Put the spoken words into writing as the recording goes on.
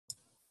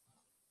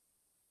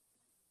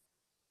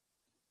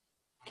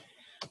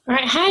All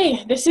right,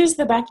 hi, this is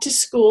the back to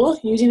school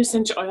using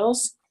essential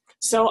oils.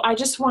 So I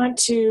don't want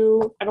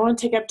to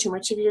take up too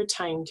much of your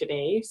time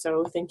today.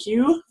 So thank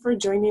you for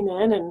joining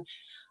in, and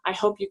I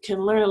hope you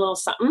can learn a little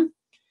something.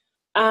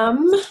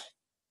 Um,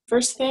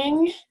 First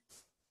thing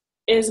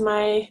is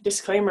my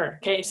disclaimer.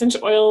 Okay,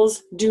 essential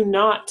oils do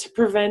not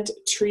prevent,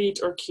 treat,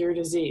 or cure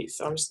disease.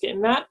 So I'm just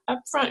getting that up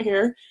front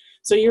here.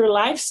 So your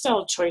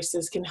lifestyle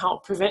choices can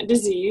help prevent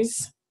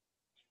disease.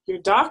 Your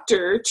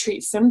doctor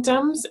treats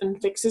symptoms and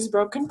fixes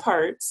broken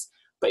parts,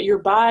 but your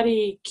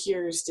body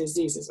cures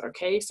diseases,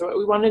 okay? So what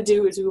we want to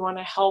do is we want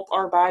to help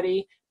our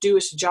body do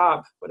its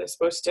job, what it's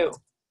supposed to,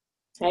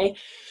 okay?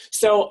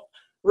 So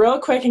real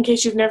quick, in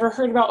case you've never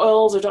heard about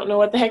oils or don't know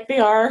what the heck they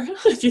are,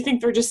 if you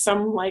think they're just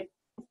some like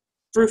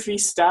froofy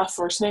stuff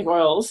or snake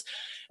oils,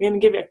 I'm going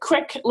to give you a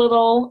quick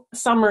little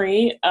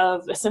summary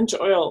of essential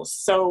oils.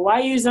 So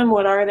why use them?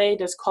 What are they?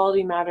 Does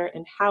quality matter?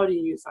 And how to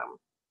use them?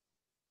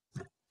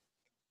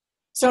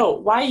 So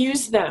why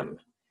use them?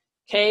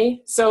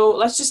 Okay, so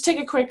let's just take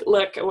a quick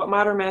look at what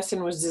modern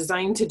medicine was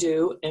designed to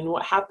do and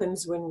what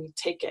happens when we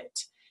take it.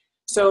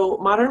 So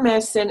modern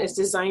medicine is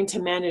designed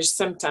to manage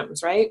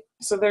symptoms, right?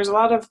 So there's a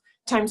lot of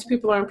times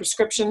people are on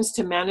prescriptions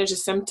to manage a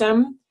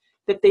symptom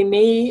that they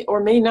may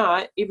or may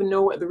not even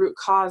know what the root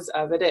cause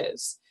of it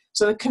is.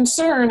 So the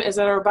concern is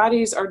that our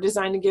bodies are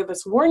designed to give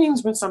us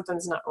warnings when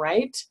something's not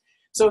right.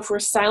 So if we're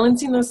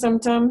silencing those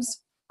symptoms,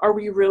 are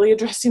we really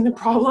addressing the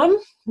problem?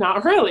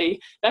 Not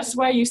really. That's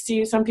why you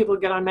see some people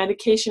get on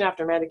medication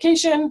after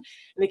medication and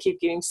they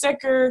keep getting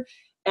sicker,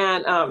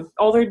 and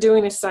all they're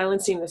doing is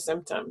silencing the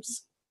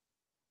symptoms.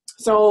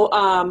 So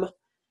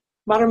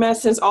modern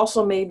medicine is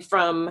also made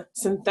from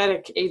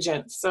synthetic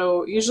agents.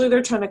 So usually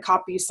they're trying to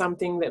copy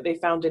something that they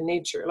found in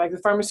nature. Like the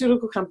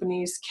pharmaceutical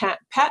companies can't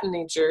patent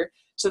nature,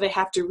 so they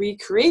have to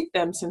recreate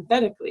them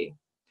synthetically.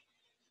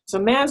 So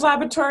man's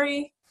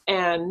laboratory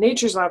and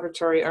nature's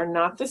laboratory are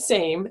not the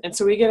same, and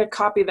so we get a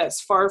copy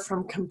that's far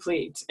from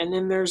complete. And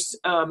then there's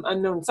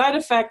unknown side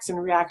effects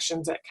and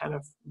reactions that kind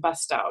of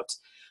bust out.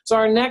 So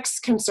our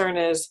next concern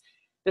is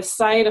the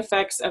side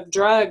effects of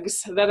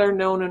drugs that are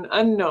known and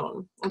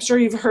unknown. I'm sure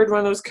you've heard one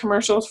of those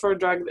commercials for a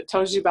drug that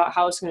tells you about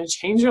how it's going to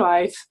change your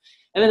life,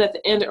 and then at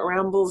the end it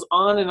rambles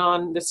on and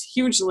on this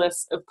huge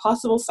list of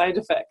possible side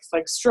effects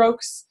like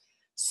strokes,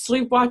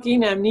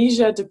 sleepwalking,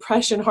 amnesia,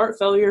 depression, heart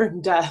failure,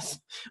 and death.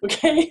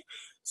 Okay?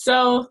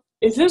 So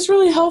is this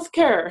really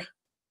healthcare?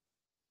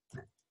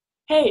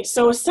 Hey,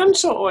 so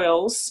essential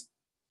oils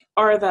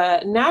are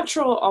the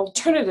natural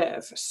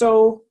alternative.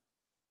 So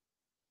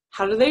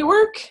how do they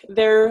work?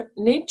 They're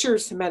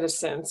nature's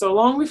medicine. So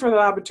long before the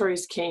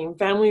laboratories came,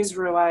 families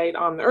relied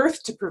on the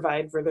earth to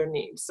provide for their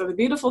needs. So the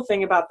beautiful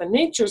thing about the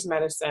nature's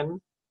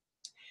medicine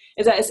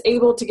is that it's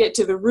able to get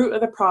to the root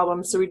of the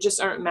problem, so we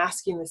just aren't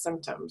masking the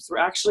symptoms. We're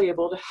actually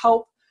able to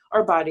help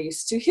our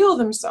bodies to heal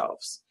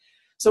themselves.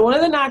 So one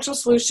of the natural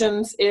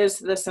solutions is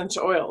the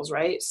essential oils,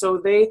 right?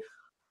 So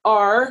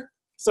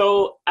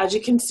as you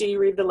can see,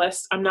 read the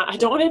list. I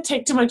don't want to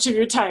take too much of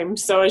your time.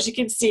 So as you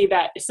can see,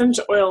 that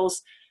essential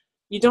oils,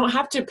 you don't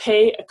have to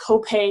pay a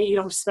copay. You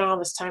don't have to spend all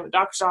this time at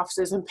doctor's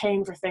offices and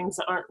paying for things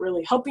that aren't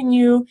really helping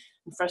you,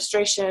 and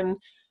frustration.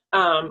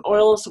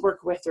 Oils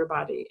work with your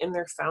body, and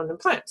they're found in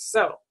plants.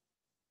 So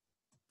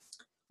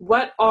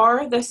what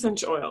are the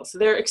essential oils?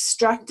 They're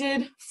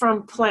extracted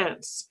from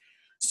plants.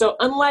 So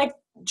unlike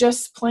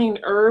just plain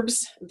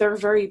herbs, they're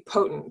very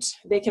potent.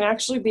 They can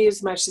actually be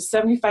as much as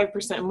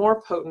 75%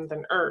 more potent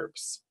than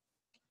herbs.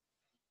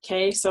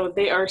 Okay, so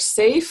they are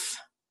safe.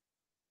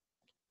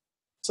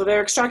 So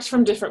they're extracted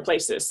from different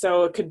places.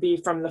 So it could be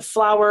from the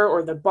flower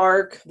or the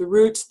bark, the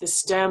roots, the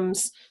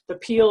stems, the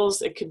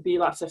peels. It could be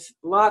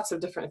lots of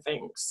different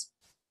things.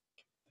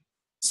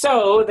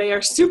 So they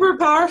are super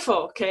powerful,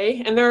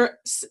 okay? And they're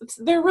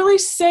really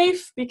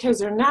safe because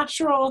they're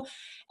natural,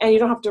 and you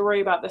don't have to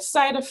worry about the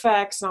side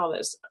effects and all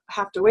this.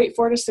 Have to wait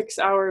 4 to 6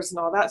 hours and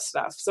all that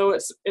stuff. So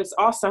it's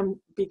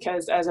awesome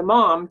because as a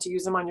mom, to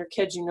use them on your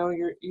kids, you know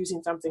you're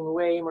using something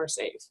way more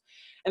safe.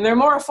 And they're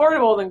more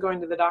affordable than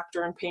going to the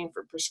doctor and paying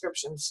for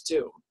prescriptions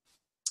too.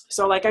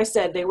 So like I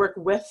said, they work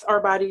with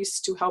our bodies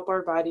to help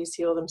our bodies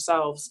heal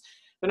themselves.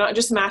 They're not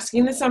just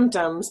masking the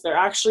symptoms, they're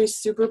actually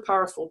super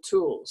powerful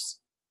tools.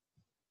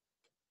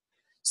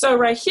 So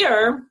right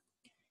here,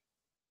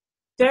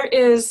 there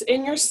is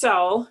in your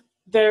cell,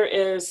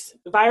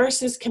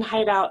 viruses can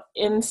hide out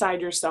inside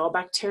your cell,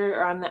 bacteria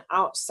are on the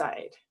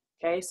outside,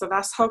 okay? So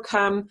that's how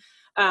come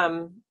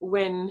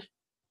when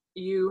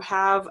you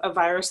have a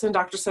virus and the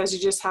doctor says you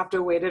just have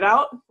to wait it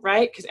out,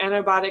 right? Because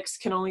antibiotics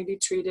can only be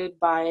treated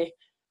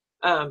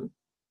can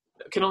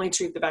only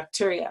treat the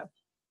bacteria.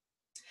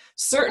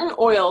 Certain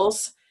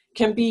oils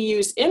can be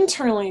used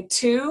internally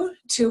too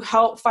to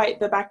help fight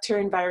the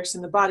bacteria and virus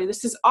in the body.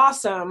 This is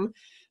awesome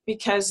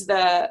because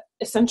the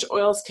essential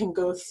oils can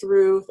go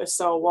through the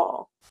cell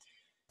wall.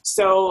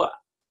 So,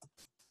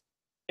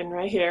 and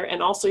right here,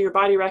 and also your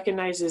body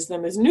recognizes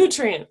them as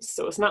nutrients.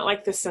 So it's not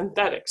like the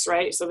synthetics,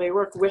 right? So they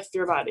work with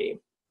your body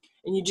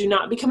and you do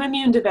not become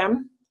immune to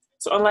them.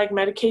 So unlike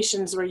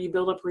medications where you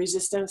build up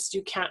resistance,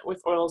 you can't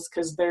with oils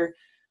because they're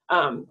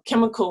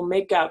chemical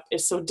makeup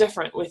is so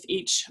different with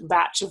each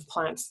batch of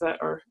plants that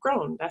are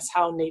grown. That's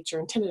how nature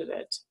intended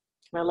it.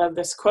 And I love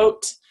this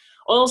quote: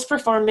 "Oils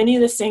perform many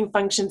of the same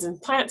functions in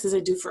plants as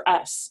they do for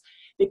us.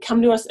 They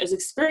come to us as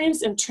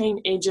experienced and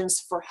trained agents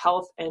for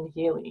health and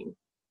healing."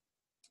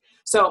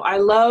 So I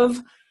love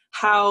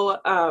how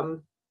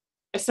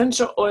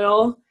essential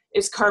oil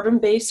is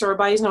carbon-based, so our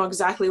bodies know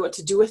exactly what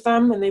to do with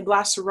them, and they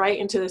blast right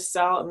into the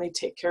cell and they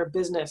take care of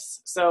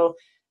business. So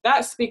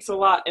that speaks a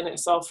lot in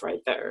itself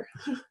right there.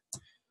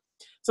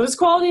 So does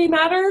quality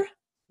matter?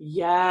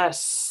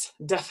 Yes,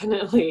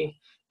 definitely.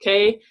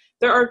 Okay,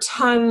 there are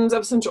tons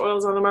of essential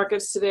oils on the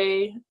markets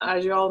today.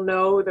 As you all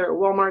know, they're at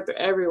Walmart, they're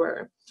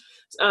everywhere.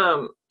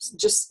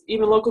 Just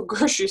even local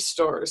grocery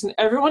stores, and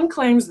everyone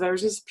claims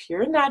theirs is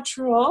pure and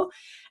natural,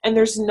 and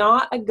there's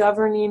not a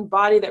governing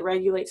body that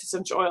regulates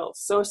essential oils.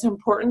 So it's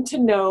important to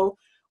know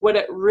what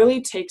it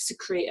really takes to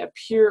create a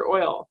pure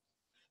oil.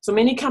 So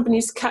many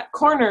companies cut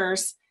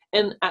corners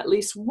in at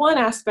least one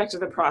aspect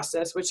of the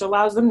process, which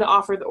allows them to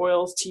offer the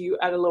oils to you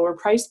at a lower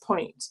price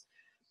point.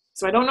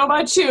 So I don't know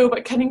about you,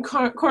 but cutting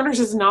corners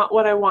is not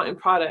what I want in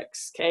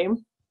products, okay?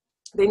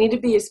 They need to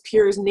be as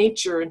pure as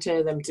nature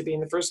intended them to be in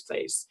the first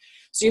place.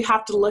 So you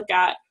have to look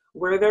at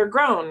where they're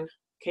grown.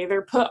 Okay,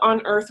 they're put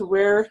on earth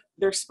where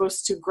they're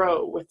supposed to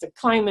grow, with the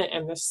climate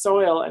and the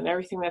soil and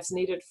everything that's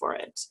needed for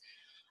it.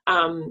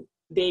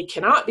 They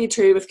cannot be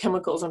treated with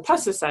chemicals and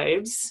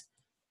pesticides.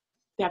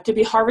 They have to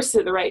be harvested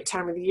at the right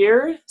time of the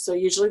year. So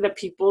usually the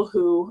people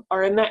who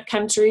are in that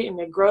country and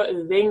they grow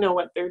it, they know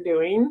what they're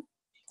doing.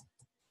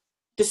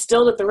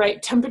 Distilled at the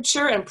right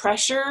temperature and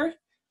pressure.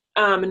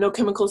 And no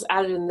chemicals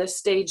added in this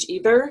stage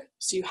either.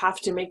 So you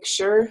have to make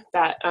sure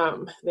that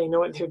they know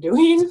what they're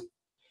doing.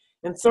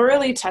 And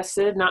thoroughly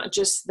tested, not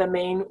just the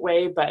main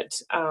way, but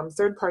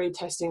third-party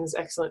testing is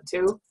excellent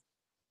too.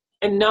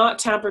 And not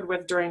tampered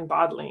with during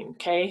bottling,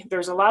 okay?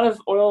 There's a lot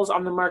of oils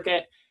on the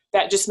market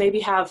that just maybe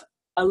have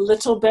a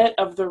little bit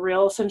of the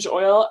real essential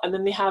oil, and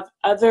then they have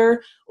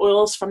other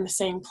oils from the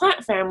same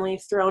plant family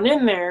thrown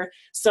in there,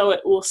 so it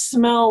will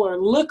smell or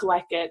look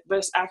like it, but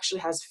it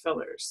actually has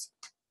fillers.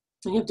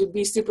 And you have to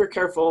be super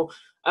careful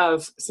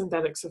of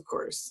synthetics, of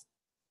course.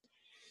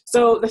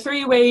 So the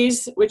 3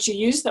 ways which you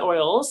use the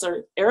oils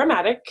are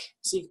aromatic.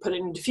 So you can put it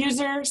in a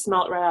diffuser,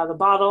 smell it right out of the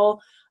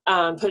bottle,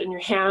 put it in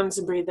your hands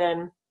and breathe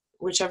in,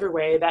 whichever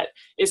way. That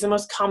is the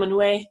most common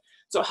way.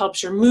 So it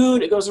helps your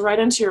mood. It goes right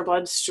into your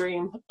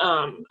bloodstream,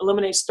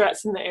 eliminates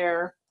threats in the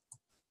air.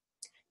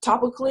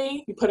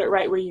 Topically, you put it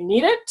right where you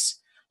need it.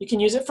 You can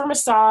use it for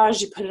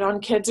massage. You put it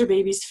on kids or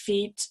babies'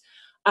 feet.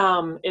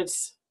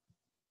 It's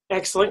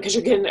excellent because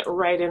you're getting it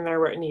right in there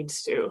where it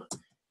needs to.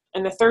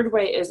 And the 3rd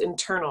way is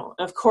internal.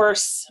 Of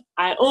course,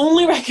 I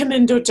only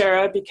recommend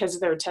doTERRA because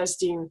of their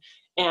testing,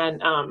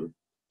 and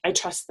I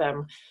trust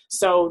them.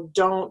 So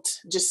don't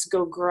just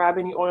go grab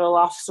any oil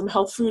off some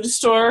health food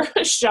store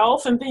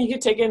shelf and think you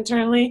could take it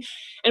internally.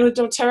 And with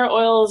doTERRA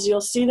oils,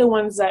 you'll see the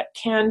ones that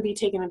can be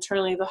taken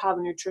internally. They'll have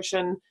a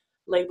nutrition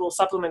label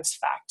supplements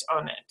fact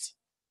on it,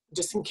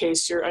 just in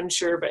case you're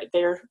unsure, but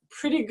they're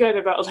pretty good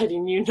about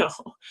letting you know.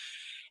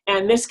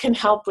 And this can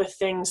help with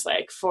things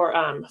like for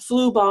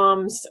flu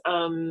bombs,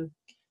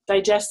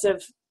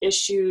 digestive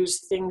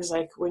issues, things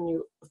like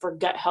for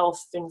gut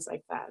health, things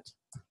like that.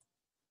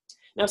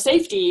 Now,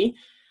 safety,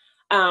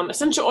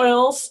 essential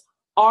oils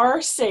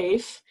are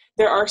safe.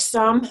 There are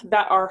some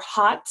that are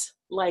hot,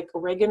 like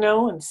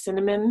oregano and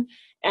cinnamon,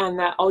 and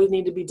that always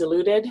need to be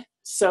diluted.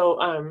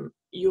 So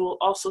you'll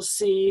also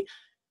see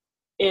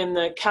in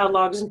the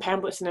catalogs and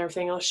pamphlets and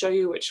everything, I'll show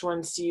you which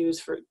ones to use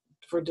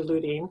for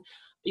diluting.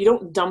 You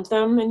don't dump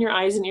them in your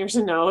eyes and ears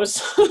and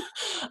nose.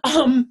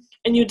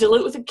 And you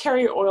dilute with a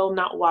carrier oil,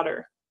 not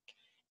water.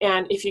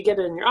 And if you get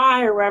it in your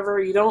eye or wherever,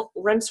 you don't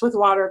rinse with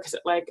water because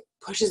it like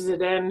pushes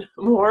it in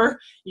more.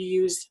 You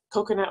use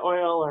coconut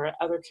oil or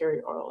other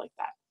carrier oil like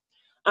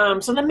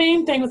that. So the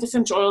main thing with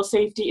essential oil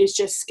safety is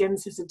just skin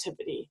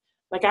sensitivity.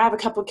 Like I have a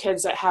couple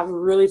kids that have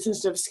really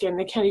sensitive skin.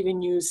 They can't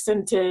even use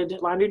scented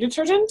laundry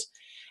detergent.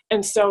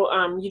 And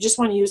so you just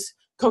want to use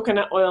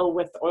coconut oil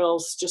with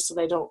oils just so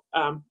they don't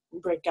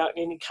break out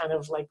any kind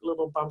of like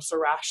little bumps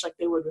or rash like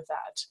they would with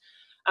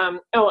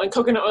that. And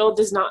coconut oil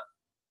does not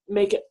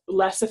make it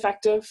less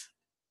effective.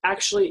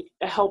 Actually,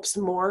 it helps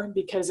more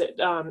because it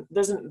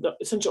the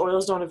essential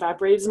oils don't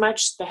evaporate as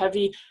much. The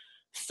heavy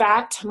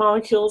fat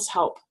molecules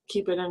help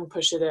keep it in,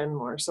 push it in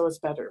more, so it's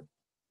better.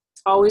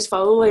 Always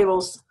follow the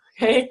labels,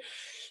 okay?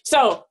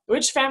 So,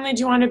 which family do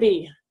you want to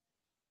be?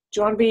 Do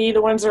you want to be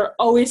the ones that are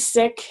always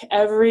sick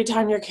every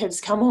time your kids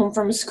come home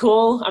from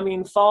school? I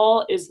mean,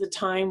 fall is the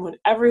time when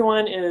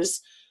everyone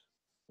is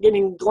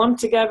getting glumped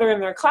together in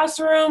their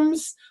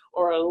classrooms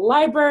or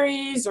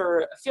libraries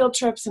or field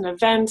trips and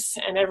events,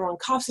 and everyone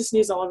coughs and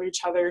sneezes all over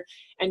each other,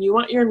 and you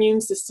want your immune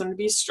system to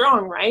be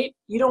strong, right?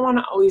 You don't want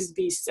to always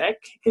be sick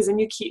because then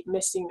you keep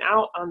missing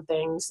out on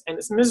things and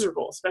it's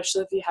miserable,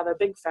 especially if you have a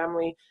big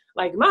family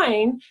like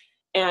mine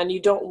and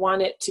you don't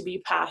want it to be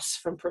passed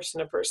from person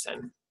to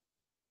person.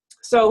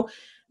 So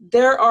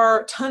there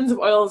are tons of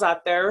oils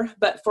out there,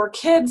 but for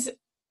kids,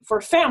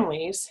 for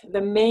families,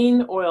 the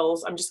main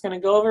oils, I'm just going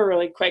to go over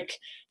really quick,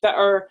 that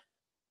are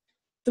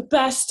the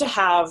best to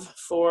have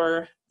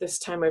for this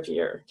time of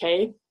year,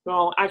 okay?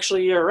 Well,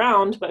 actually year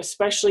round, but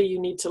especially you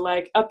need to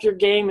like up your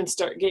game and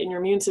start getting your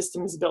immune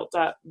systems built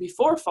up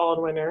before fall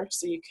and winter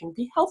so you can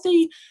be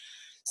healthy.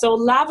 So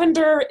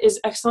lavender is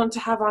excellent to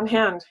have on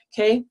hand,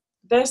 okay?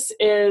 This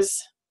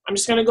is, I'm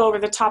just going to go over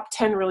the top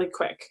 10 really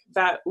quick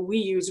that we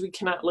use, we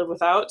cannot live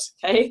without,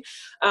 okay?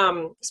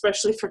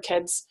 Especially for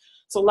kids.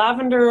 So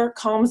lavender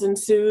calms and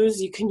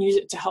soothes. You can use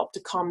it to help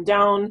to calm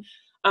down,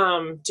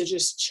 to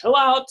just chill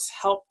out,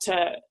 help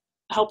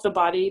the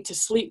body to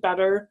sleep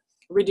better,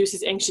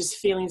 reduces anxious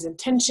feelings and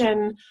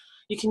tension.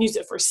 You can use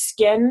it for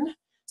skin.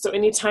 So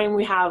anytime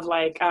we have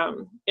like,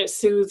 it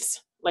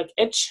soothes like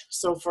itch.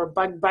 So for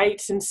bug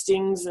bites and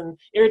stings and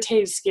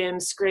irritated skin,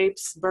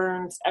 scrapes,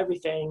 burns,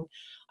 everything.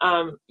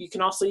 You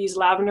can also use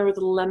lavender with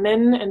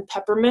lemon and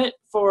peppermint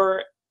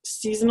for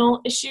seasonal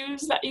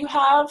issues that you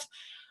have.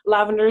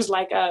 Lavender is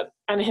like a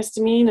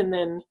antihistamine, and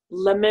then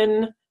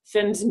lemon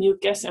thins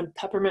mucus and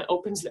peppermint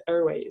opens the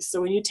airways.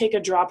 So when you take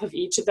a drop of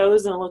each of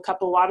those in a little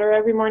cup of water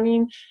every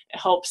morning, it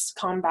helps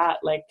combat,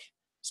 like,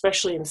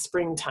 especially in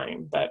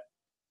springtime. But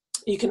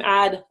you can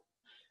add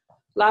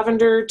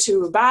lavender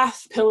to a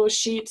bath, pillow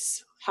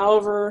sheets,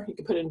 however, you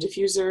can put it in a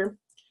diffuser.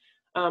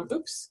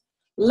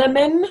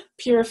 Lemon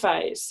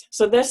purifies.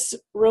 So this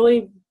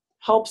really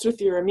helps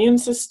with your immune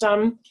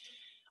system.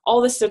 All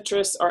the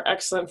citrus are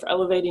excellent for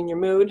elevating your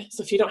mood.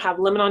 So if you don't have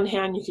lemon on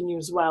hand, you can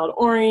use wild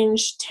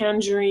orange,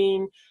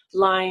 tangerine,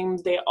 lime.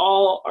 They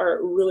all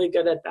are really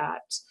good at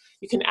that.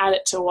 You can add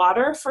it to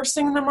water first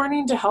thing in the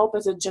morning to help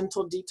as a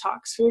gentle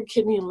detox for your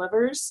kidney and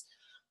liver.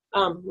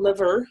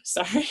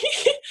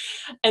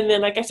 And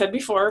then, like I said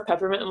before,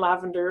 peppermint and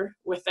lavender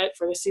with it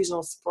for the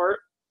seasonal support.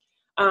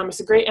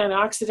 It's a great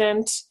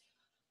antioxidant.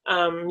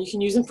 You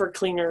can use them for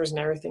cleaners and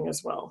everything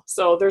as well.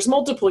 So there's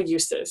multiple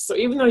uses. So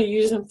even though you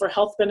use them for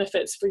health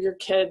benefits for your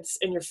kids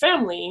and your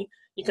family,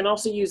 you can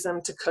also use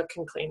them to cook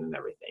and clean and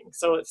everything.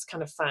 So it's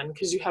kind of fun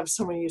because you have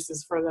so many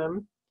uses for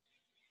them.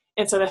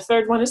 And so the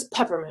third one is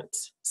peppermint.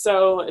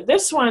 So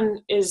this one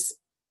is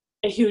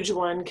a huge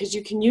one because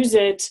you can use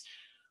it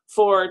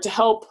to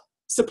help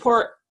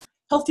support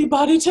healthy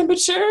body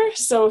temperature.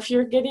 So if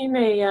you're getting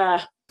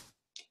a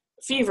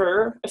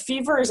fever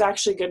is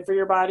actually good for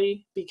your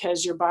body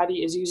because your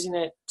body is using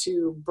it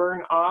to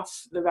burn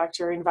off the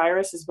bacteria and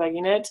virus is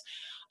bugging it.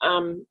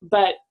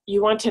 But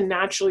you want to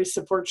naturally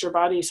support your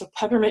body. So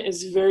peppermint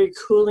is very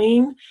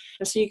cooling.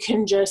 And so you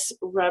can just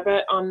rub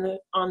it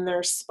on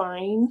their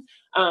spine,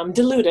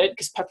 dilute it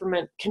because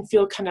peppermint can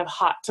feel kind of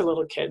hot to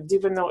little kids,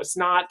 even though it's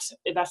not,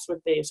 that's what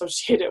they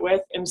associate it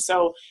with. And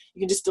so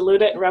you can just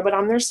dilute it and rub it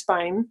on their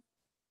spine,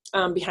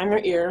 behind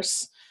their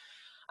ears.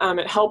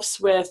 It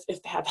helps with,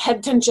 if they have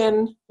head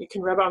tension, you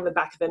can rub it on the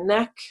back of the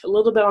neck, a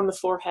little bit on the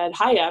forehead,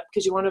 high up,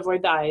 because you want to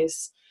avoid the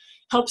eyes.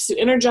 Helps to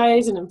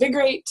energize and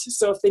invigorate.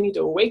 So if they need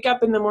to wake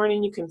up in the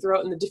morning, you can throw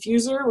it in the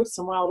diffuser with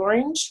some wild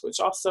orange, which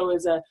also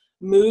is a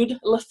mood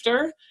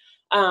lifter,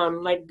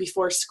 like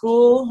before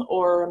school,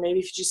 or maybe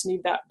if you just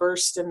need that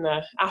burst in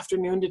the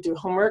afternoon to do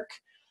homework.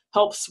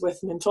 Helps with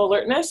mental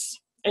alertness.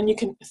 And you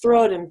can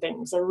throw it in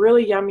things. They're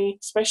really yummy,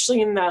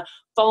 especially in the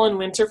fall and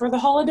winter for the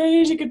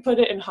holidays. You could put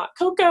it in hot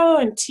cocoa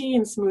and tea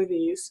and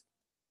smoothies.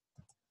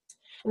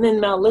 And then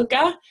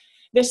Maluka.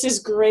 This is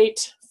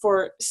great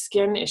for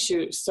skin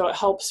issues. So it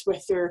helps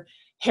with your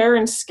hair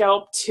and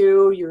scalp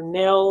too, your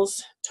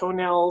nails,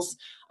 toenails.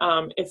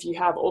 If you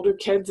have older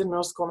kids in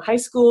middle school and high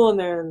school and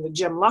they're in the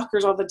gym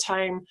lockers all the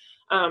time,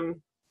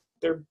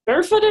 they're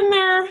barefoot in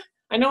there.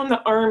 I know in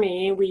the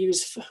Army, we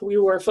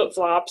wore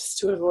flip-flops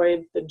to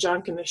avoid the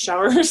junk in the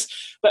showers,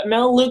 but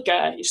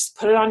Melaleuca, you just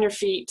put it on your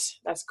feet.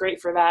 That's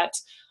great for that.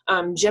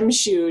 Gym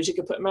shoes, you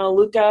could put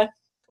Melaleuca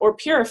or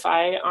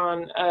Purify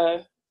on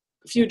a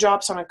few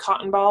drops on a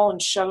cotton ball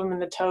and shove them in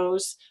the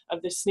toes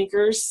of the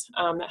sneakers.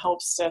 That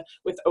helps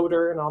with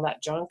odor and all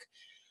that junk.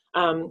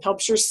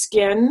 Helps your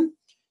skin.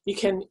 You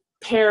can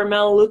pair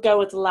Melaleuca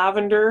with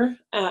lavender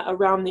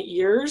around the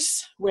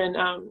ears when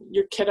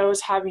your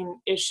kiddo's having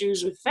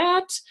issues with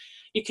that.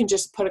 You can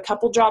just put a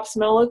couple drops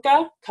Melaleuca,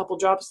 a couple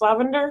drops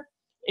lavender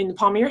in the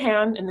palm of your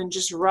hand, and then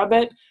just rub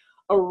it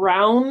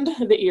around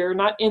the ear,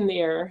 not in the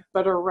ear,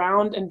 but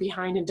around and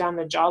behind and down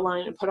the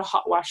jawline, and put a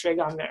hot wash rag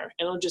on there,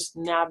 and it'll just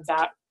nab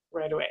that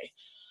right away.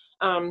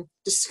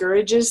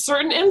 Discourages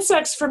certain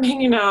insects from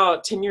hanging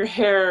out in your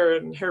hair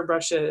and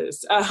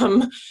hairbrushes,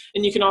 and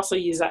you can also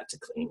use that to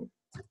clean.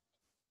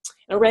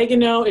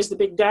 Oregano is the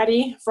big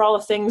daddy for all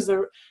the things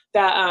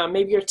that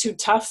maybe you're too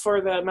tough for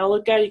the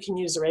Melaleuca. You can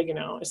use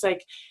oregano. It's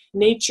like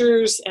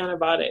nature's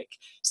antibiotic.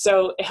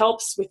 So it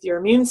helps with your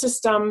immune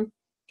system,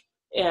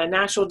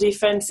 natural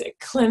defense. It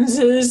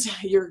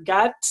cleanses your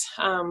gut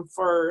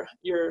for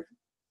your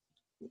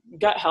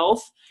gut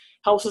health.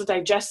 Helps with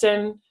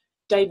digestion.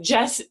 I'm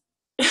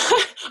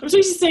so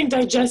used to saying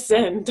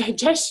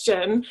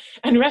digestion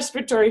and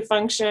respiratory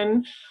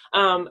function.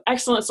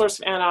 Excellent source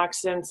of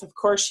antioxidants. Of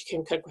course, you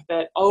can cook with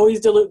it.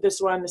 Always dilute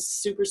this one. This is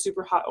super,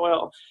 super hot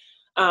oil.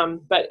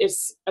 But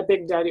it's a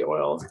big daddy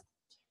oil.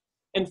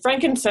 And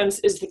frankincense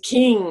is the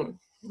king,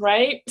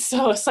 right?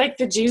 So it's like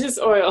the Jesus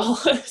oil.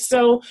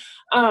 So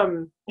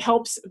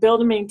helps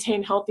build and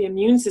maintain healthy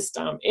immune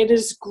system. It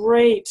is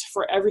great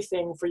for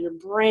everything, for your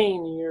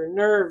brain, your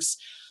nerves,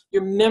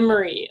 your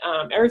memory,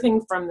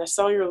 everything from the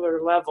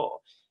cellular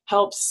level.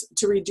 Helps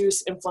to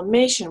reduce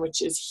inflammation,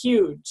 which is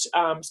huge,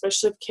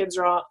 especially if kids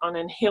are on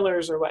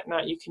inhalers or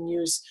whatnot. You can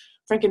use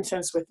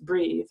frankincense with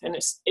Breathe, and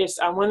it's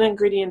one of the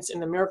ingredients in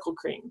the miracle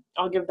cream.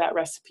 I'll give that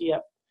recipe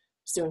up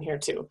soon here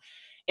too.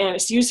 And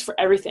it's used for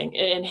everything.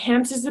 It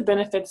enhances the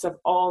benefits of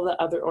all the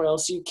other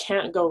oils, so you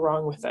can't go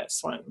wrong with this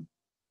one.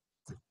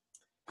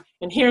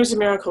 And here's a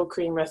miracle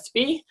cream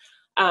recipe.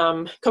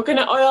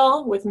 Coconut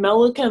oil with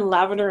melaleuca and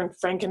lavender and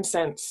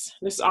frankincense.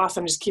 This is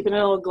awesome. Just keep it in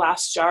a little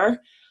glass jar.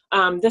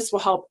 This will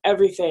help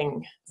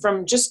everything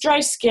from just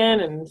dry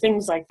skin and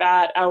things like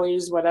that,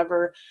 owies,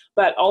 whatever,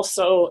 but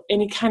also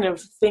any kind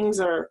of things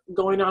that are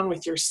going on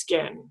with your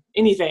skin.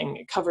 Anything.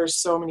 It covers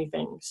so many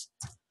things.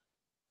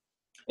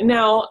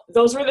 Now,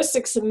 those were the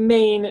 6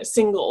 main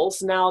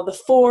singles. Now, the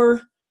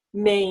 4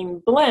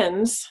 main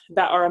blends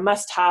that are a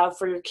must-have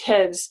for your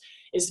kids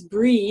is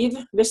Breathe.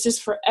 This is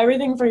for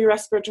everything for your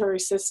respiratory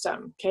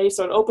system, okay?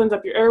 So it opens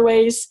up your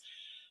airways,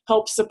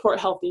 helps support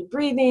healthy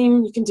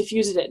breathing. You can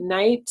diffuse it at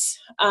night.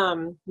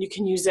 You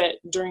can use it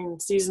during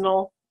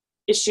seasonal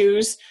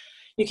issues.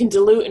 You can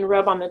dilute and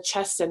rub on the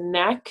chest and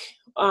neck.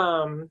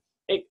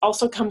 It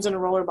also comes in a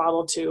roller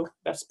bottle too,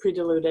 that's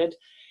pre-diluted.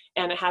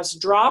 And it has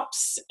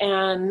drops,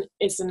 and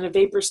it's in a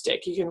vapor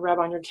stick you can rub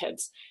on your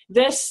kids.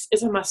 This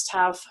is a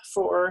must-have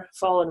for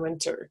fall and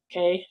winter,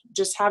 okay?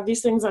 Just have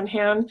these things on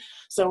hand,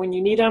 so when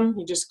you need them,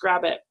 you just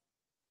grab it.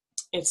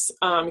 It's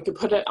you can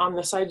put it on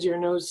the sides of your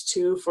nose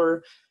too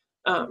for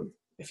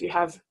if you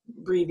have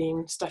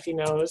breathing, stuffy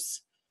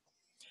nose.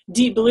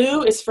 Deep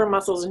Blue is for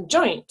muscles and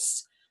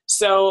joints.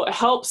 So it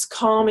helps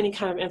calm any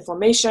kind of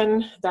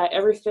inflammation, that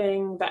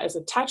everything that is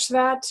attached to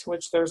that,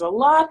 which there's a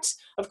lot.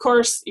 Of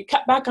course, you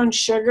cut back on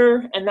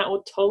sugar, and that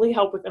will totally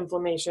help with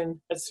inflammation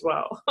as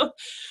well.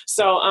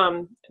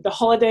 So the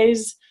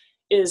holidays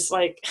is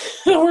like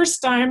the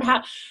worst time. A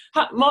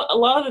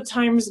lot of the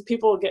times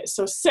people get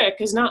so sick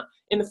is not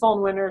in the fall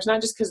and winter. It's not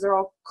just because they're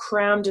all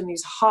crammed in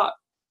these hot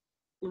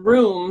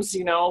rooms,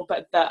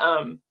 but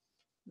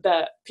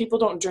the people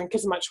don't drink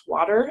as much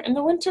water in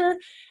the winter,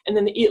 and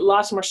then they eat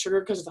lots more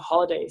sugar because of the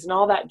holidays, and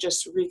all that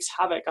just wreaks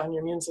havoc on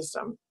your immune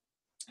system.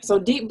 So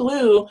Deep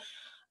Blue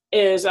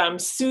is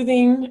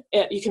soothing.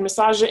 You can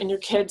massage it in your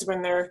kids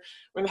when they're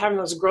having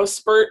those growth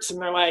spurts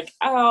and they're like,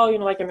 oh,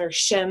 like in their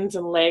shins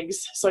and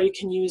legs. So you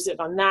can use it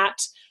on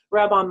that.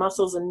 Rub on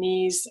muscles and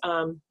knees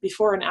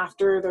before and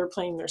after they're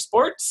playing their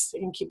sports. You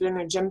can keep it in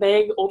their gym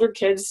bag. Older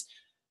kids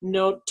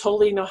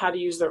totally know how to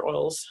use their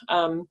oils.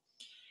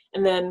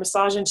 And then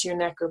massage into your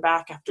neck or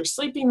back after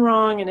sleeping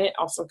wrong, and it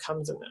also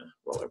comes in a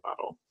roller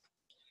bottle.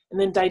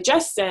 And then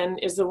Digestin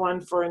is the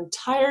one for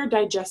entire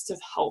digestive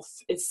health.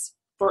 It's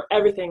for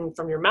everything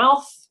from your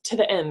mouth to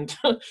the end,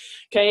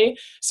 okay?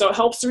 So it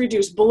helps to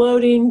reduce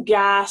bloating,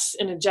 gas,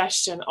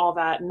 indigestion, all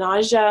that.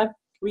 Nausea,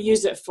 we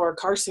use it for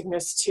car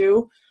sickness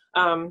too.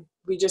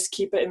 We just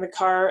keep it in the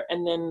car,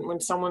 and then when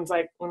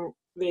when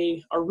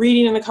they are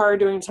reading in the car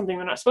doing something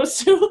they're not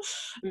supposed to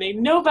and they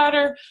know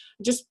better,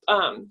 just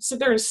sit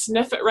there and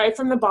sniff it right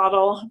from the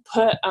bottle,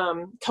 put a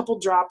couple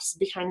drops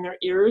behind their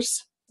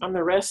ears on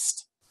the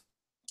wrist.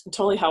 It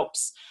totally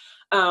helps.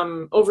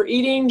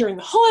 Overeating during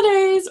the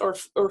holidays, or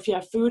if you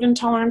have food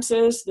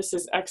intolerances, this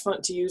is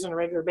excellent to use on a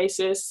regular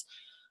basis.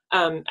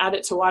 Add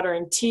it to water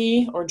and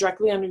tea, or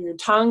directly under your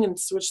tongue and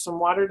switch some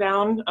water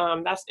down.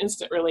 That's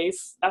instant relief.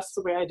 That's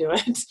the way I do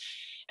it.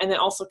 And it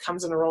also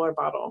comes in a roller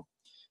bottle.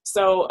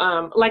 So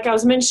like I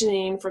was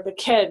mentioning, for the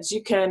kids,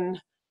 they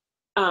can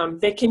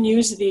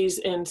use these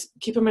and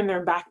keep them in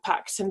their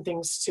backpacks and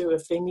things too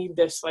if they need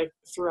this like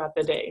throughout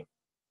the day.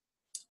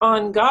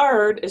 On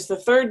Guard is the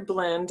 3rd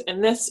blend,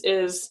 and this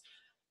is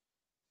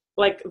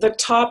like the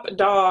top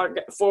dog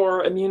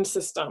for immune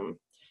system.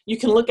 You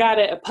can look at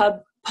it at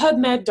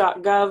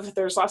PubMed.gov.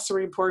 There's lots of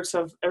reports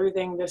of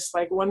everything this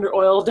like Wonder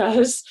Oil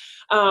does.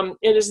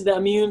 It is the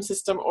immune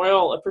system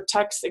oil. It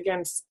protects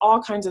against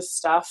all kinds of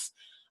stuff.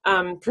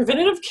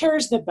 Preventative care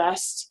is the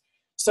best.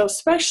 So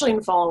especially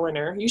in fall and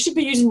winter, you should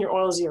be using your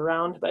oils year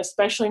round, but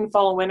especially in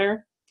fall and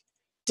winter,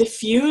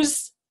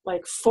 diffuse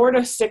like 4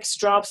 to 6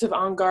 drops of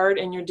On Guard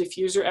in your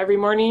diffuser every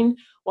morning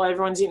while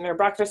everyone's eating their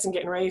breakfast and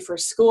getting ready for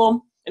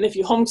school. And if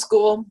you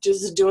homeschool,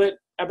 just do it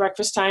at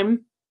breakfast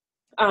time.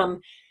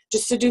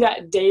 Just to do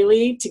that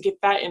daily to get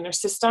that in their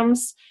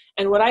systems.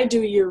 And what I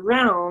do year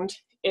round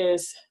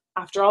is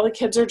after all the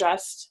kids are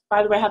dressed,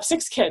 by the way, I have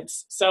 6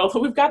 kids, so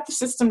we've got the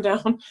system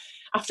down.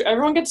 After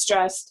everyone gets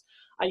dressed,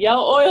 I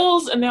yell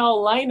oils and they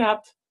all line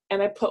up,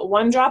 and I put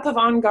 1 drop of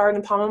On Guard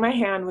in the palm of my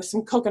hand with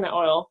some coconut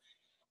oil,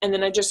 and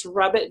then I just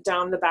rub it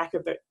down the back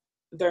of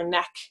their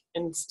neck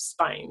and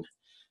spine.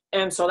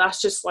 And so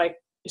it's just like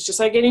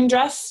getting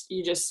dressed.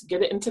 You just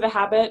get it into the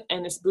habit,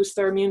 and it boosts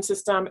their immune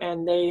system,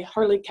 and they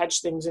hardly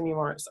catch things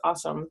anymore. It's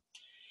awesome.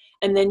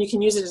 And then you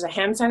can use it as a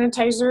hand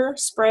sanitizer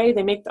spray.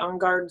 They make the On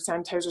Guard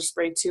sanitizer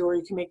spray too, or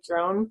you can make your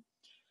own.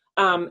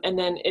 And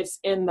then it's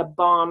in the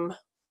balm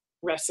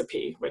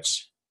recipe,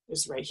 which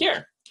is right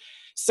here.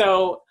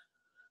 So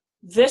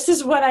this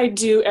is what I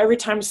do every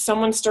time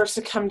someone starts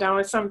to come down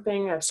with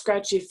something, a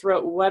scratchy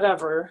throat,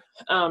 whatever.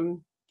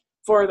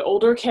 For the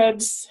older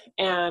kids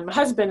and my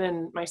husband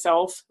and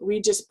myself,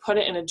 we just put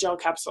it in a gel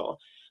capsule.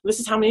 This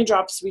is how many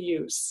drops we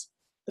use.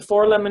 The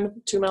 4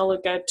 lemon, 2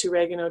 melaleuca, 2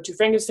 oregano, 2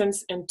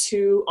 frankincense, and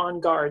 2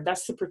 on guard.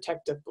 That's the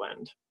protective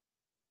blend.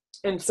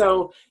 And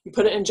so you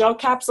put it in gel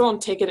capsule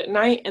and take it at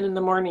night and in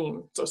the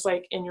morning. So it's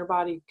like in your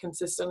body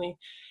consistently.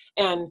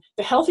 And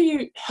the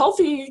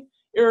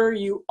healthier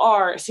you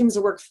are, it seems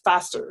to work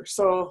faster.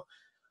 So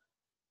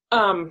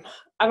I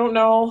don't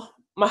know.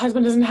 My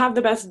husband doesn't have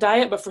the best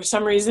diet, but for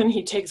some reason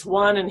he takes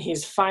one and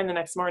he's fine the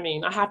next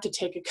morning. I have to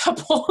take a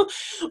couple.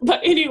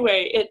 But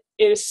anyway, it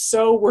is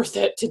so worth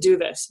it to do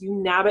this. You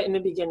nab it in the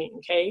beginning,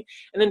 okay?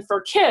 And then for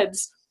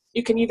kids,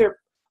 you can either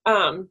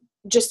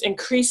just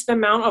increase the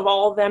amount of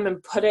all of them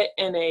and put it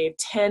in a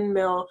 10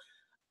 ml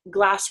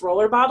glass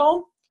roller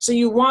bottle. So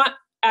you want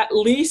at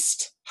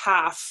least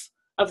half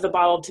of the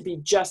bottle to be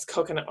just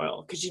coconut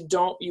oil, because you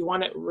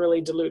want it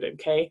really diluted,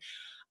 okay?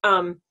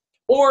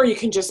 Or you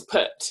can just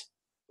put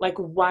like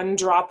 1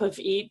 drop of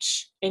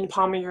each in the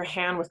palm of your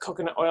hand with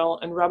coconut oil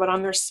and rub it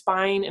on their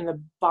spine and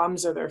the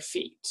bottoms of their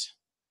feet.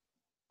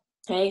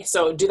 Okay,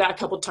 so do that a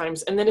couple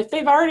times. And then if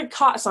they've already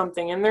caught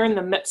something and they're in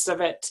the midst of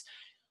it,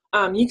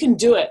 you can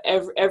do it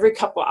every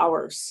couple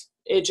hours.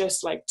 It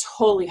just like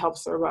totally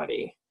helps their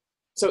body.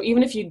 So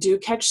even if you do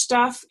catch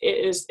stuff,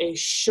 it is a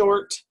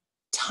short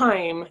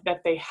time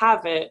that they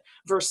have it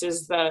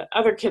versus the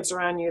other kids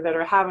around you that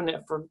are having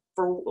it for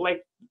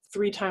like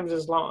 3 times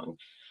as long.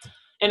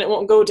 And it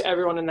won't go to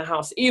everyone in the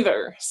house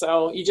either.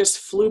 So you just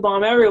flu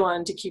bomb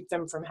everyone to keep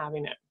them from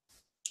having it.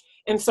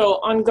 And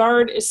so On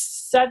Guard is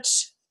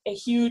such a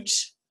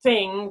huge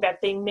thing that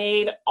they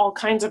made all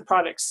kinds of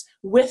products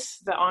with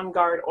the On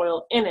Guard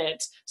oil in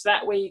it. So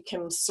that way you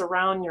can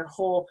surround your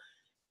whole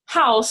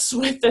house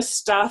with this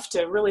stuff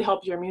to really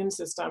help your immune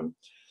system.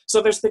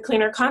 So there's the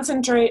cleaner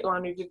concentrate,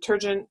 laundry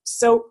detergent,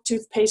 soap,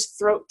 toothpaste,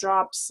 throat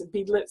drops,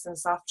 beadlets, and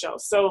soft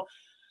gels. So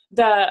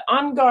the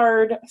On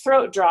Guard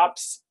throat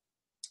drops,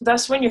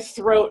 that's when your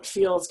throat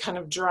feels kind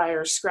of dry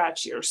or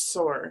scratchy or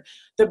sore.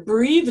 The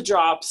breathe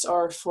drops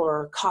are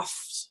for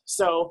coughs.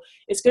 So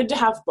it's good to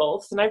have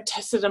both. And I've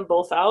tested them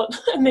both out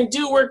and they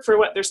do work for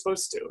what they're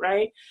supposed to,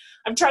 right?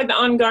 I've tried the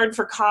On Guard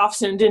for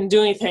coughs and it didn't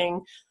do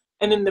anything.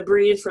 And then the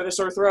breathe for the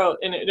sore throat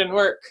and it didn't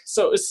work.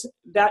 So it was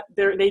that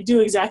they do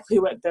exactly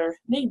what they're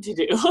made to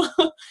do.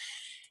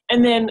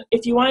 And then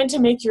if you wanted to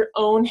make your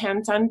own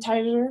hand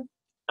sanitizer,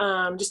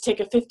 just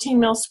take a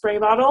 15 ml spray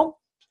bottle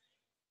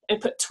and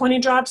put 20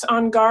 drops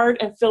On Guard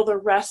and fill the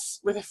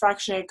rest with a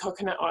fractionated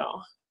coconut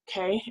oil,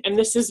 okay? And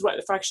this is what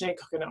the fractionated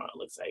coconut oil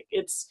looks like.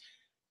 It's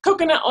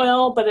coconut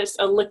oil, but it's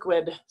a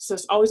liquid. So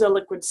it's always a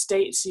liquid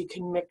state so you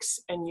can mix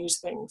and use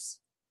things.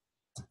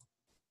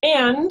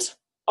 And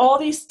all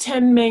these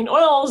 10 main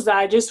oils that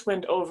I just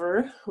went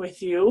over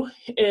with you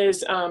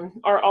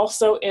are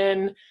also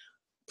in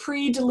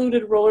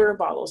pre-diluted roller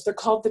bottles. They're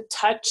called the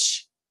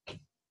Touch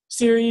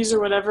series or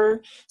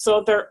whatever.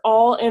 So they're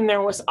all in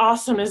there. What's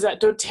awesome is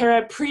that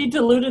doTERRA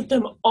pre-diluted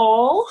them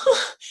all.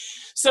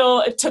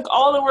 So it took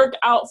all the work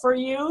out for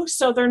you.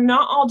 So they're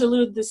not all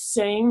diluted the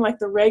same. Like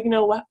the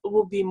oregano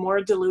will be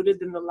more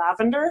diluted than the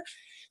lavender.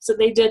 So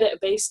they did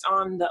it based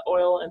on the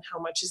oil and how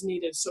much is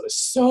needed. So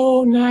it's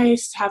so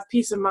nice to have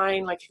peace of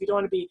mind. Like if you don't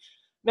want to be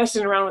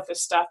messing around with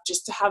this stuff,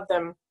 just to have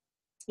them,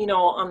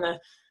 on the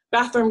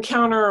bathroom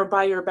counter or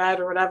by your bed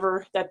or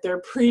whatever, that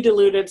they're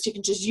pre-diluted, so you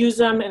can just use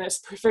them, and it's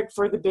perfect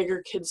for the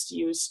bigger kids to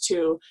use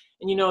too.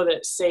 And you know that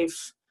it's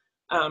safe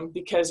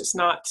because it's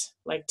not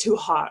like too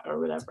hot or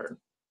whatever.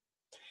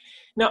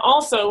 Now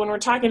also, when we're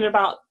talking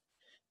about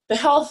the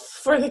health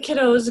for the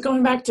kiddos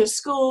going back to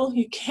school,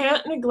 you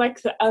can't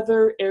neglect the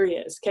other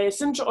areas, okay?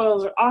 Essential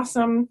oils are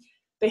awesome.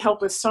 They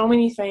help with so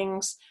many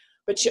things,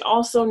 but you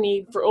also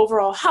need, for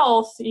overall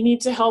health, you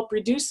need to help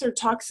reduce their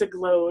toxic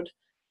load,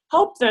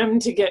 help them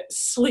to get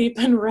sleep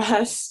and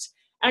rest,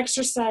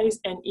 exercise,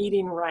 and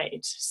eating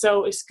right.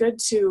 So it's good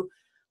to,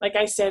 like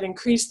I said,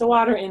 increase the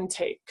water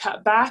intake,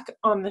 cut back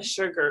on the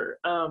sugar.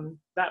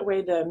 That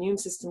way the immune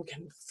system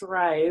can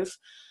thrive.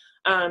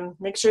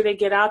 Make sure they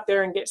get out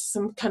there and get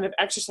some kind of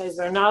exercise.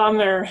 They're not on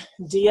their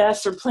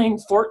DS or playing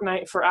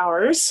Fortnite for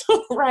hours,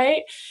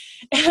 right?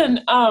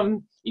 And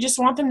you just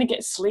want them to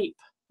get sleep,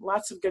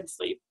 lots of good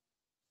sleep.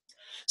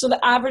 So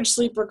the average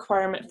sleep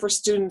requirement for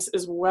students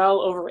is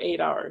well over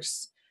 8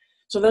 hours.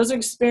 So those who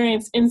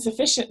experience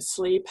insufficient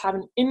sleep have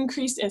an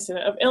increased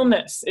incidence of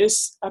illness.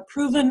 It's a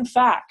proven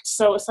fact.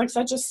 So it's like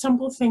such a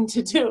simple thing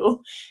to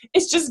do.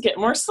 It's just get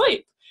more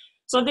sleep.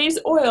 So these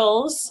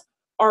oils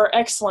are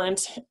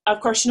excellent. Of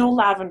course,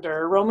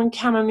 lavender, Roman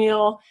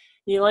chamomile,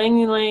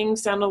 ylang ylang,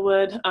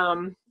 sandalwood,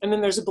 and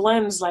then there's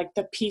blends like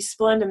the Peace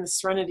Blend and the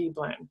Serenity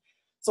Blend.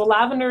 So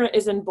lavender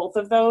is in both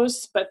of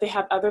those, but they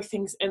have other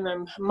things in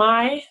them.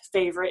 My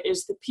favorite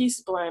is the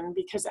Peace Blend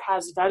because it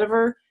has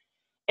vetiver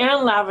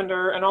and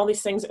lavender and all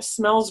these things. It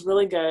smells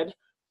really good.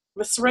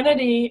 The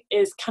Serenity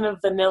is kind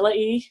of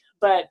vanilla-y,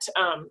 but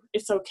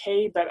it's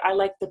okay, but I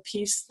like the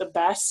Peace the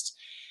best.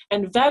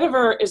 And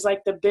vetiver is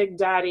like the big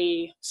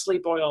daddy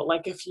sleep oil.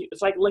 Like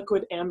it's like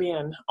liquid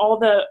Ambien. All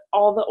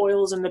the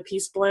oils in the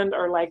Peace blend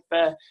are like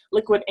the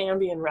liquid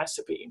Ambien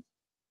recipe.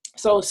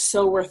 So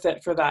worth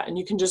it for that. And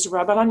you can just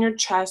rub it on your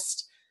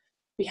chest,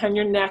 behind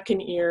your neck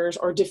and ears,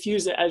 or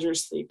diffuse it as you're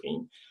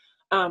sleeping.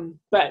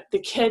 But the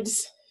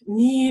kids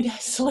need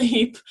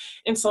sleep.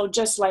 And so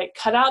just like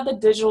cut out the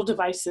digital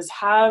devices,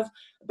 have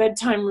a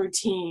bedtime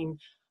routine.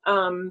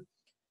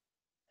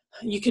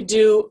 You could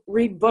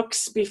read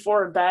books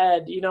before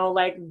bed,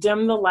 like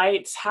dim the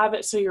lights, have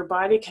it so your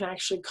body can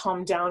actually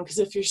calm down. Because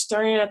if you're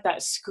staring at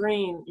that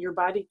screen, your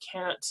body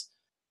can't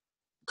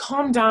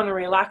calm down and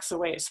relax the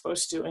way it's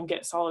supposed to and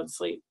get solid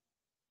sleep.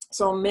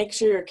 So make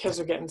sure your kids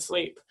are getting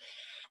sleep.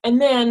 And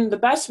then the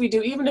best we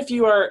do, even if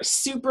you are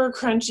super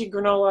crunchy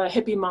granola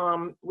hippie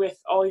mom with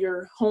all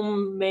your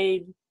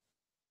homemade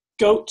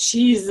goat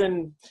cheese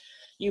and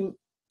you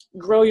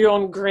grow your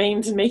own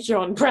grains and make your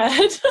own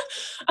bread,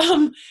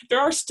 there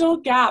are still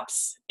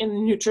gaps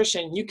in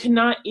nutrition. You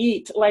cannot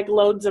eat like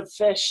loads of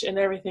fish and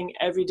everything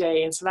every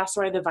day. And so that's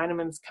why the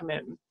vitamins come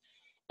in.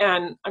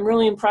 And I'm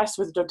really impressed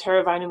with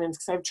doTERRA vitamins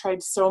because I've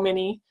tried so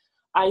many.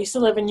 I used to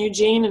live in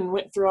Eugene and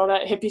went through all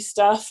that hippie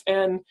stuff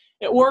and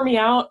it wore me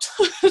out.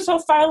 So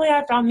finally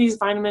I found these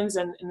vitamins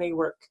and they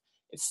work.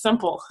 It's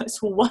simple.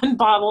 It's one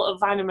bottle of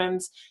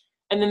vitamins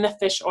and then the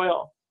fish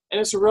oil. And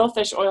it's real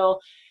fish oil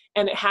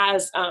and it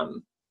has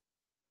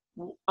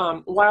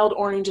wild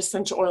orange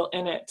essential oil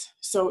in it.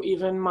 So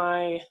even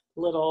my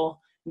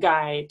little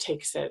guy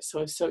takes it. So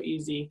it's so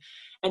easy.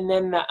 And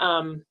then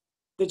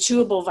the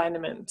chewable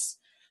vitamins.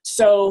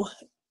 So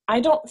I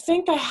don't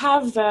think I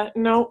have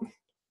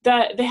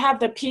they have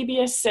the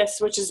PBS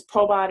cyst, which is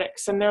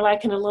probiotics, and they're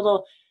like in a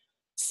little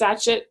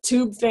sachet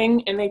tube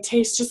thing, and they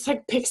taste just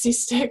like pixie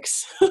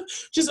sticks,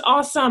 which is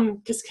awesome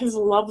because kids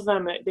love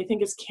them. They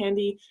think it's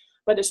candy,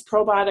 but it's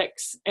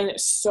probiotics, and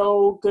it's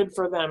so good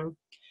for them.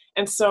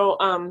 And so,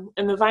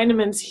 and the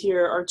vitamins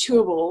here are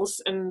chewables,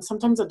 and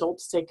sometimes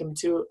adults take them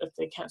too if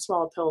they can't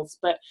swallow pills,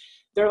 but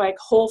they're like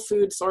whole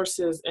food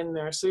sources in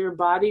there. So your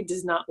body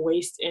does not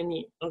waste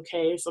any.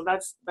 Okay. So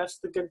that's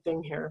the good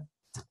thing here.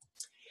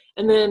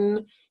 And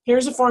then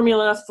here's a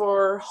formula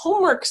for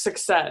homework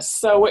success.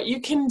 So what you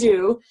can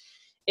do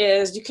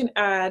is you can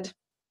add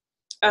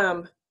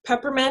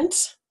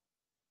peppermint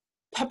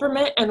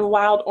and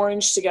wild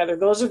orange together.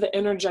 Those are the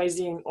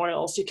energizing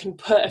oils. You can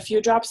put a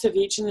few drops of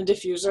each in the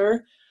diffuser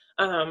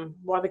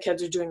while the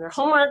kids are doing their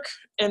homework.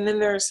 And then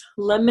there's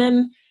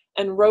lemon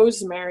and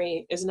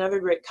rosemary is another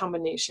great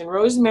combination.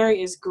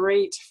 Rosemary is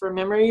great for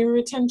memory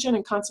retention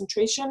and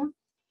concentration. And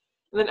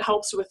then it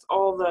helps with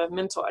all the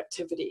mental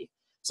activity.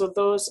 So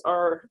those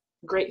are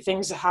great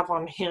things to have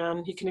on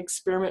hand. You can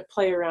experiment,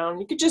 play around.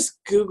 You could just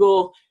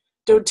Google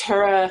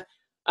doTERRA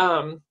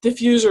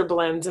diffuser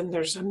blends and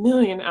there's a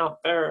million out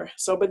there.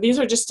 So, but these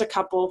are just a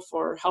couple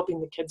for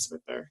helping the kids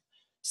with their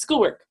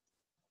schoolwork.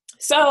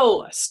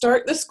 So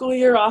start the school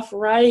year off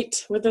right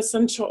with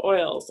essential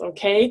oils,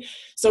 okay?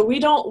 So we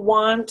don't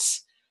want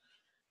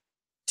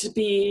to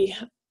be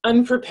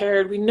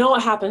unprepared. We know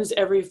what happens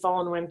every fall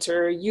and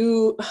winter.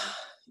 You're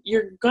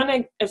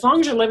gonna, as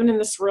long as you're living in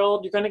this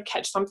world, you're gonna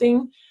catch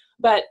something,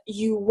 but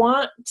you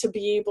want to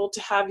be able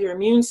to have your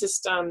immune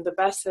system the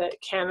best that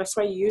it can. That's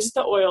why you use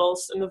the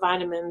oils and the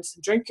vitamins,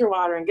 drink your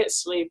water and get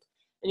sleep.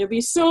 And you'll be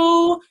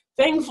so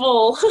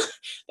thankful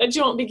that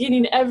you won't be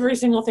getting every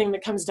single thing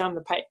that comes down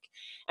the pike.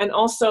 And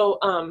also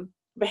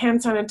the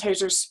hand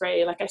sanitizer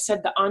spray. Like I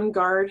said, the On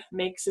Guard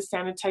makes a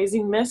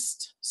sanitizing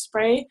mist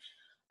spray.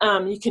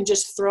 You can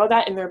just throw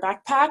that in their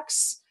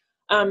backpacks.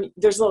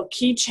 There's little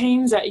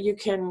keychains that you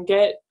can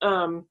get,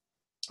 the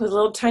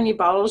little tiny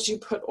bottles you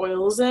put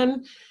oils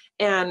in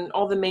and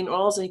all the main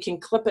oils, and you can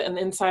clip it in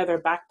the inside of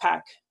their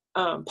backpack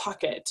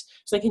pocket.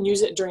 So they can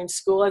use it during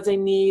school as they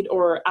need,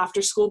 or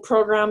after school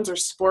programs or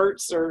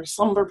sports or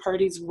slumber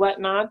parties,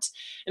 whatnot.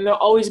 And they'll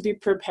always be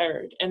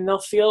prepared and they'll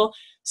feel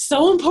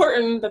so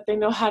important that they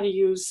know how to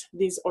use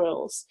these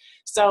oils.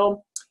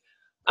 So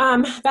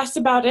that's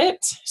about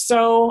it.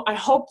 So I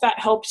hope that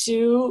helps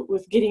you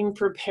with getting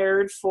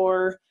prepared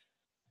for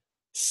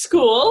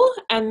school,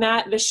 and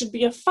that this should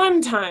be a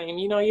fun time.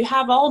 You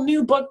have all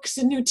new books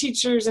and new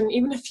teachers, and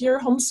even if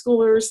you're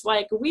homeschoolers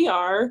like we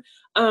are,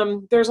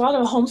 there's a lot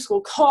of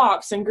homeschool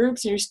co-ops and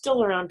groups, and you're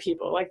still around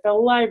people like the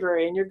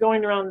library, and you're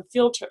going around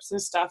field trips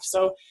and stuff.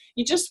 So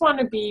you just want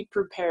to be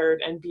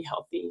prepared and be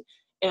healthy,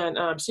 and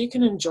so you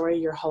can enjoy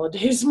your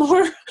holidays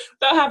more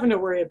without having to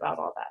worry about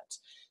all that.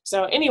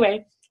 So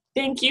anyway,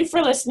 thank you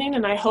for listening,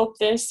 and I hope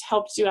this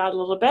helps you out a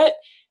little bit,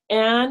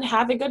 and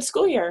have a good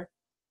school year.